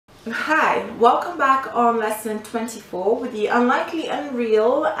Hi, welcome back on lesson 24 with the unlikely,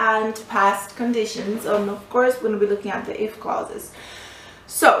 unreal and past conditions, and of course we're going to be looking at the if clauses.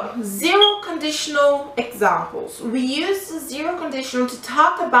 So, zero conditional examples. We use the zero conditional to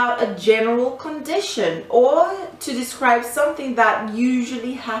talk about a general condition or to describe something that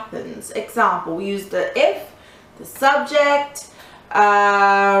usually happens. Example, we use the if, the subject,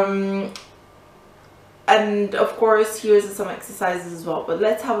 and of course here's some exercises as well, but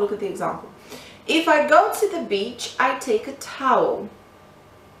let's have a look at the example. If I go to the beach, I take a towel.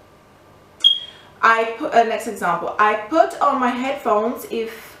 Next example, I put on my headphones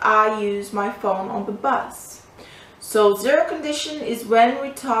if I use my phone on the bus. So zero condition is when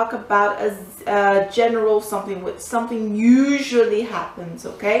we talk about a general something, with something usually happens,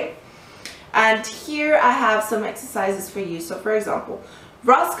 okay? And here I have some exercises for you. So for example,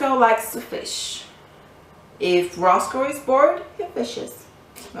 Roscoe likes to fish. If Roscoe is bored, he fishes.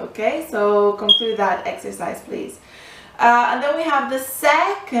 Okay, so complete that exercise, please. And then we have the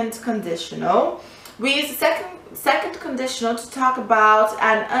second conditional. We use the second conditional to talk about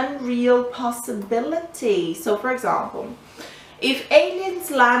an unreal possibility. So for example, if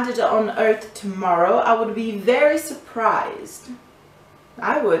aliens landed on Earth tomorrow, I would be very surprised.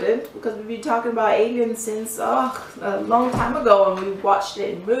 I wouldn't, because we've been talking about aliens since a long time ago, and we watched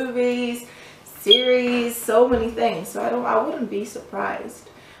it in movies, series, so many things. So I wouldn't be surprised.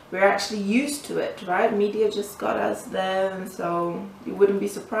 We're actually used to it, right? Media just got us then, so you wouldn't be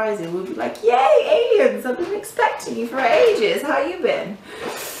surprised. It would be like, yay, aliens! I've been expecting you for ages. How you been?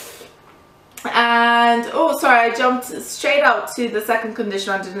 And oh, sorry, I jumped straight out to the second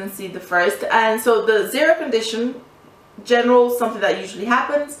condition. I didn't see the first. And so the zero condition, general, something that usually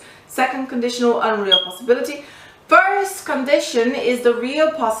happens. Second conditional, unreal possibility. First condition is the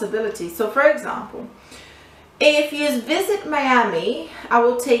real possibility. So for example, if you visit Miami, I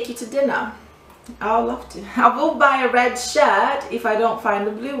will take you to dinner. I'll love to. I will buy a red shirt if I don't find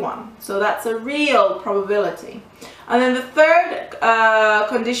a blue one. So that's a real probability. And then the third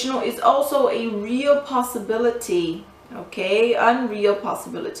conditional is also a real possibility. Okay, unreal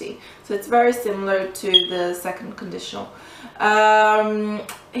possibility. So it's very similar to the second conditional.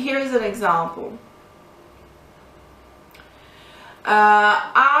 Here's an example.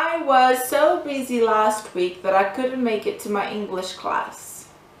 I was so busy last week that I couldn't make it to my English class.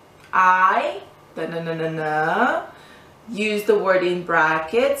 I use the word in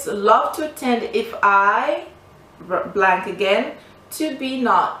brackets, love to attend if I blank again, to be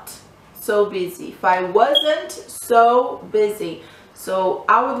not so busy. If I wasn't so busy. So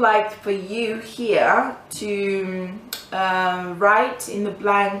I would like for you here to write in the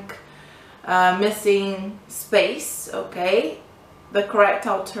blank missing space, okay, the correct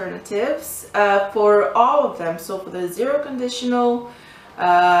alternatives for all of them. So for the zero conditional,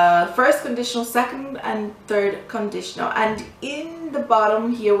 first conditional, second and third conditional. And in the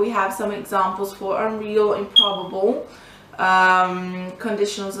bottom here we have some examples for unreal, improbable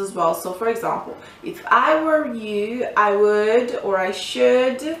conditionals as well. So for example, if I were you, I would or I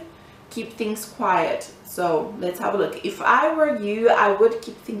should keep things quiet. So let's have a look. If I were you, I would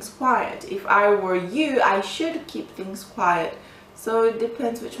keep things quiet. If I were you, I should keep things quiet. So it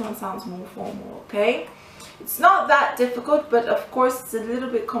depends which one sounds more formal, okay? It's not that difficult, but of course it's a little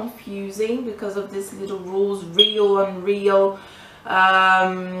bit confusing because of these little rules, real, unreal,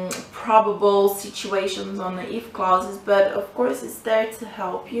 probable situations on the if clauses. But of course it's there to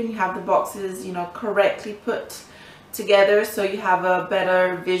help you, and you have the boxes, you know, correctly put together so you have a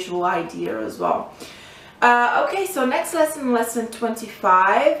better visual idea as well. Okay, so next lesson, lesson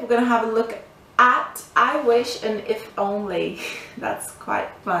 25, we're going to have a look at I wish and if only. That's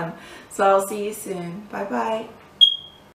quite fun. So I'll see you soon. Bye bye.